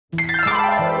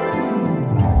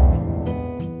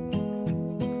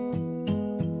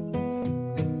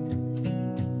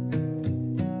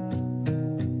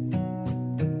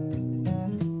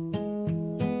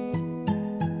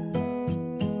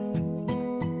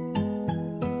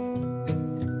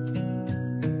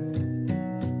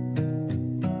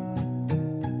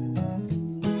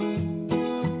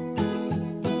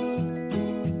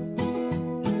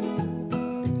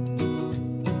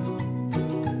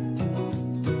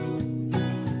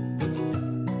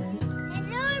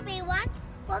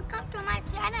Welcome to my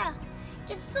channel.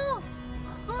 It's so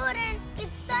good and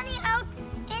it's sunny out.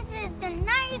 It's a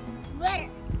nice weather.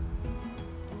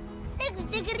 6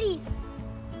 degrees.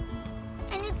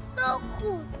 And it's so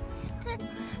cool.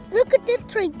 Look at this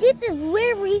tree. This is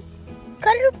very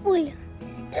colorful.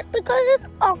 It's because it's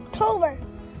October.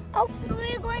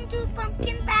 We're going to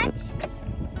pumpkin patch.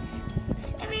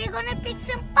 And we're going to pick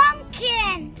some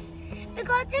pumpkins.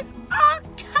 Because it's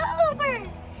October.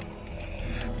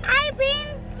 I've been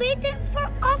waiting for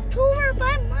October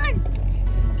by month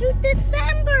to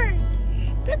December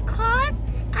because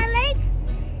I like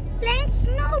playing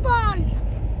snowballs.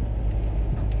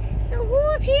 So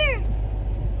who's here?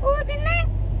 Who's in there?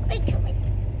 Wait.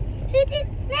 Who's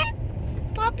in there?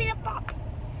 Pop in a pop.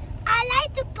 I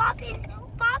like to pop in.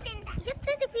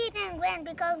 Yesterday we didn't win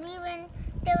because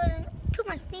there were too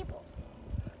much people.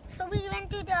 So we went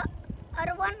to the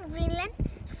other one, Greenland.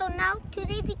 So now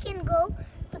today we can go.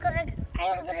 Because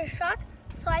I will get a shot,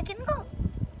 so I can go.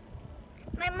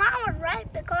 My mom was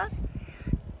right because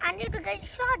I need to get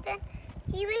shot, then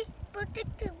he will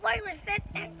protect the viruses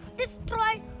and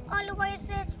destroy all the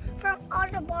viruses from all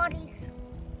the bodies.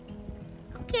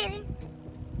 Okay,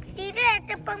 see you there at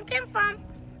the pumpkin farm.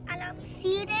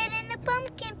 See you there in the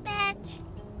pumpkin patch.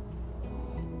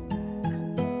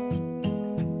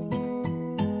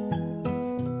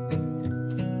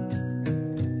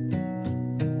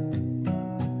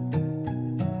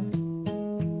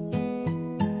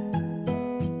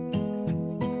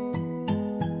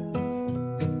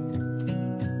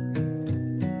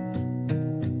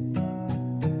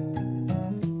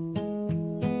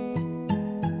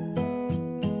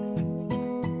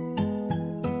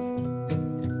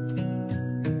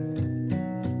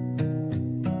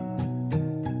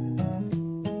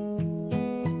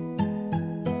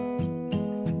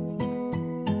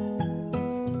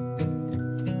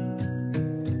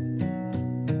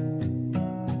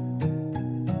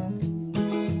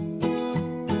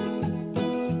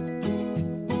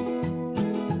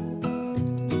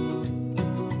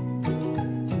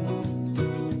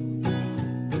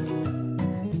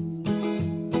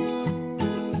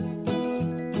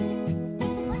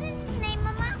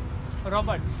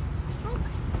 Robert. So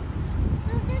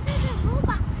this is a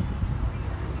robot.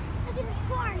 Look at this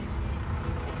corn.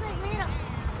 It's like little.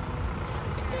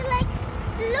 It's like,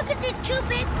 look at these 2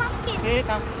 big pumpkins. Hey,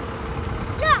 come.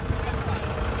 Look.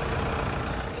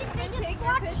 Take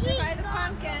your picture by the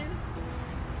pumpkins.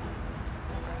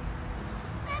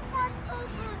 This one's also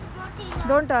 14.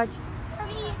 Don't touch.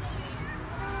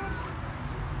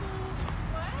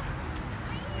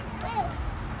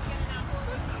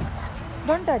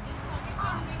 Don't touch.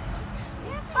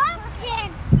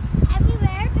 Pumpkins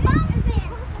everywhere.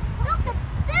 Pumpkins. Look at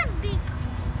this big.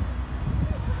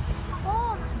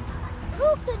 Oh my God. Who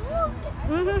could move this?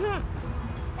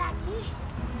 That's it.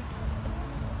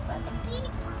 Look at these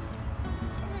pumpkins.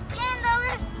 It's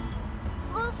 $10.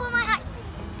 Go for my height.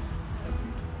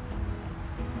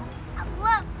 I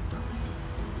love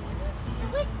the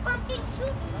big pumpkin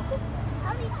shoot.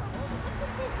 Sorry.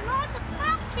 There's lots of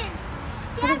pumpkins.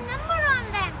 They have number on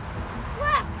them.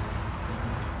 Look.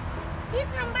 This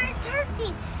number is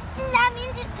 13. And that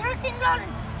means it's $13.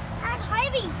 And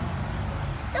heavy.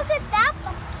 Look at that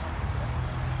pumpkin.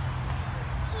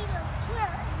 He looks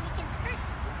twill and you can hurt.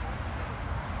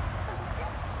 Look at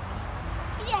this.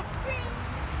 He has strings.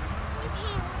 And you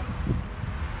can't.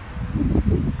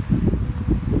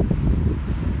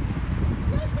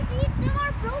 Look at these. Some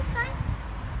are broken.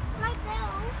 Like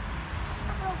those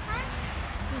are broken.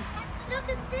 And look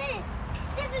at this.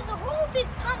 This is a whole big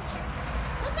pumpkin.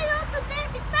 Look at also there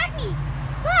beside me.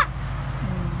 Look!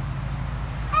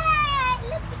 Hey,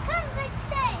 look, it comes right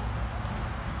there.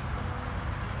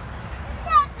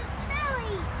 That's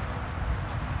silly.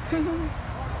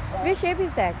 Which shape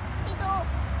is that? It's oval.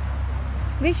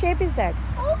 Which shape is that?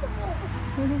 Oval.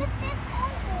 This is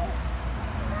oval.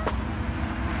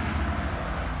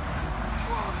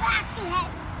 Oh, that's too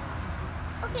heavy.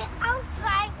 Okay, I'll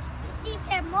try to see if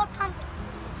there are more pumpkins.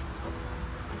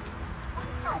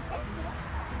 Oh, this is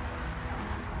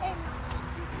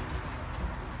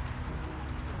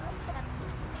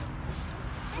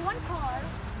car,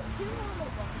 two normal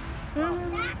ones.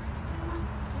 Mm-hmm.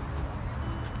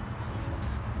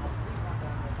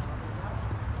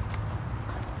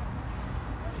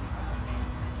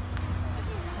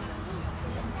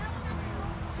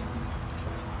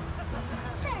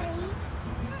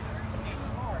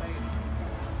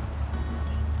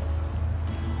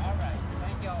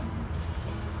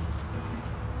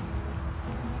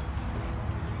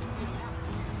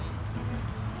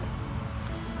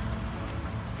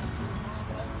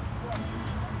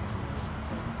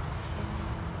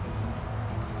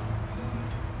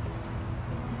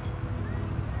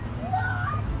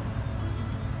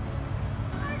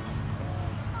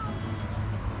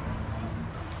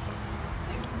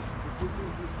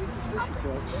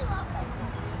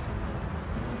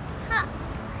 Huh.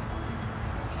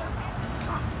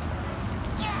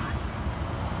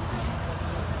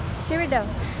 Give it down.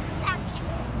 That's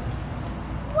cool.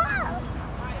 Whoa!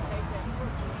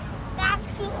 That's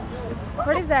cool. Look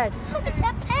What is that? Look at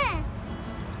that pen.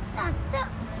 That's the.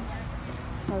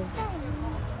 Oh.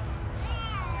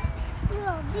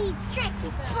 Little these tricky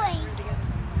blankets.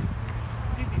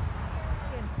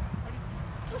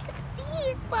 Look at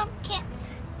these pumpkins.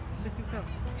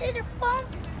 They're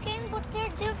pumpkins, but they're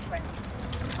different.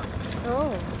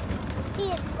 Oh.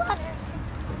 These butters.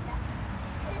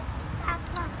 That's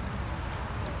fun.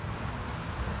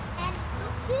 And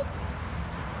look at these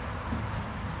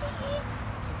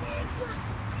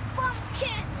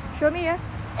pumpkins. Show me here.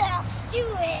 That's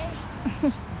Stewie.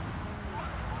 Look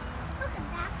at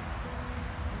that.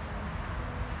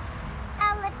 I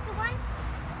like the one.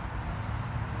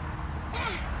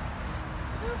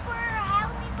 Go for a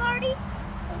Halloween party.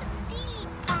 Look at these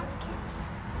pumpkins.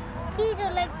 These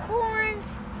are like corns.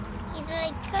 These are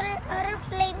like other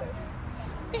flavors.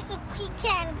 This is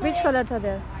pecan. Which colors are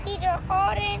there? These are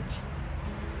orange,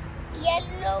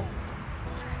 yellow,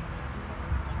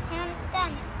 and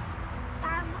then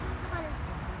colors.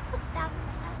 Look at that.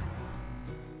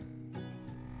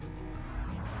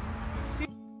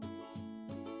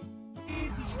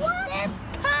 What is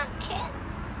pumpkin?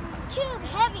 Too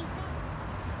heavy.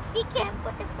 We can't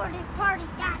put it for the party.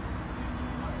 That's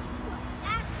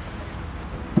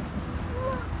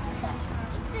look at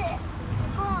this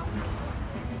pumpkin.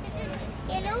 This is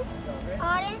yellow,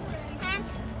 orange, and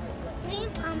green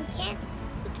pumpkin.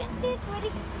 You can see it's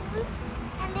very cool.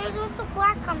 And there's also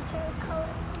black pumpkin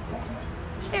colors.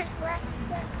 Here's black.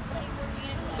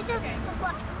 This is the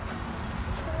black.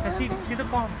 See the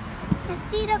palms. And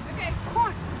see the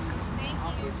corn. Thank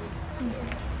you.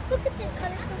 Look at this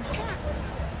color of corn.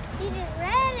 This is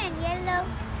red and yellow.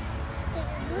 This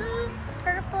is blue,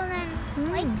 purple, and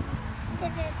white.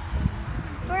 This is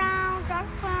brown, dark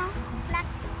brown, black,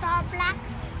 dark black,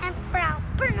 and brown.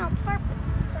 No, purple.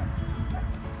 Sorry, purple.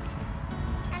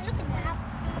 And look at that.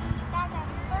 That's a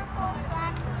purple,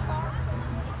 black, dark.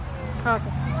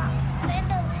 Okay. And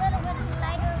a little bit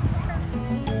lighter purple.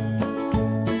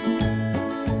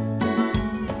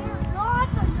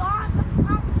 Lots of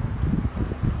pumpkins.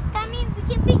 That means we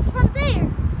can pick from there.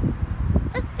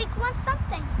 Let's pick one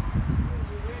something.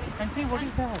 And see, what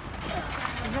is that?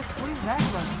 What is that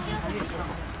one?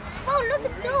 Oh, look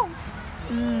at those.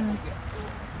 Mm.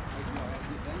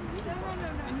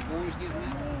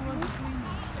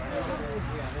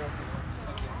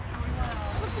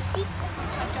 Look at these.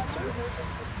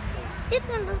 This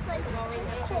one looks like a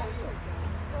corn.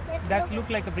 That look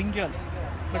like a brinjal,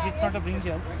 but it's not a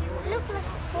brinjal. Looks like a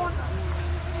corn.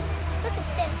 Look at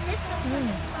this. This looks like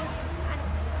a sun.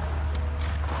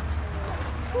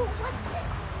 Ooh, what's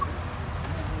this?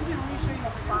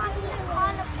 Body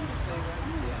all of these.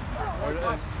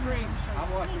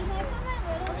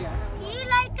 Do you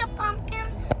like the pumpkin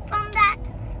from that?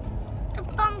 The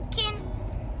pumpkin,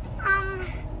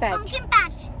 Patch. pumpkin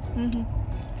patch. Mm-hmm.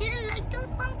 Did you like those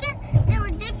pumpkins? They were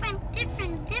different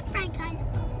kind of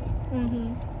pumpkins. Mm-hmm.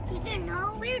 Did you know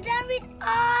we're done with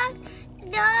all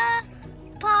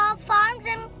the farms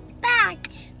and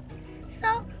patch? So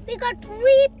we got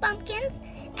 3 pumpkins,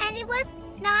 and it was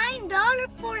 $9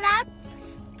 for that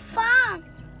farm.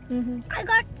 Mm-hmm. I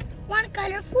got one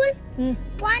colorful,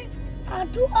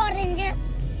 two oranges,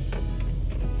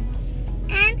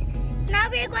 and now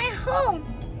we're going home.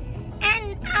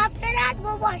 And after that,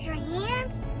 we'll wash our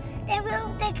hands, and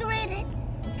we'll decorate it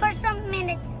for some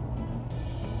minutes.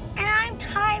 And I'm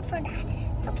tired for that.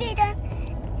 Okay, then.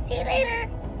 See you later.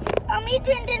 I'll meet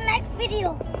you in the next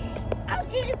video. I'll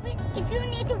see you if you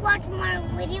need to watch more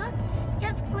videos.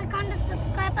 Just click on the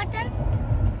subscribe button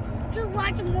to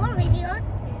watch more videos.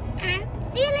 And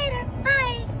see you later.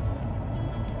 Bye.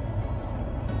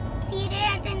 See you there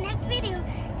at the next video.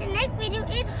 The next video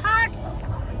is hard.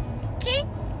 Okay?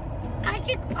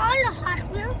 check all the Hot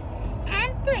Wheels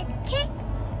and do it, okay?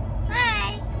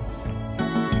 Bye.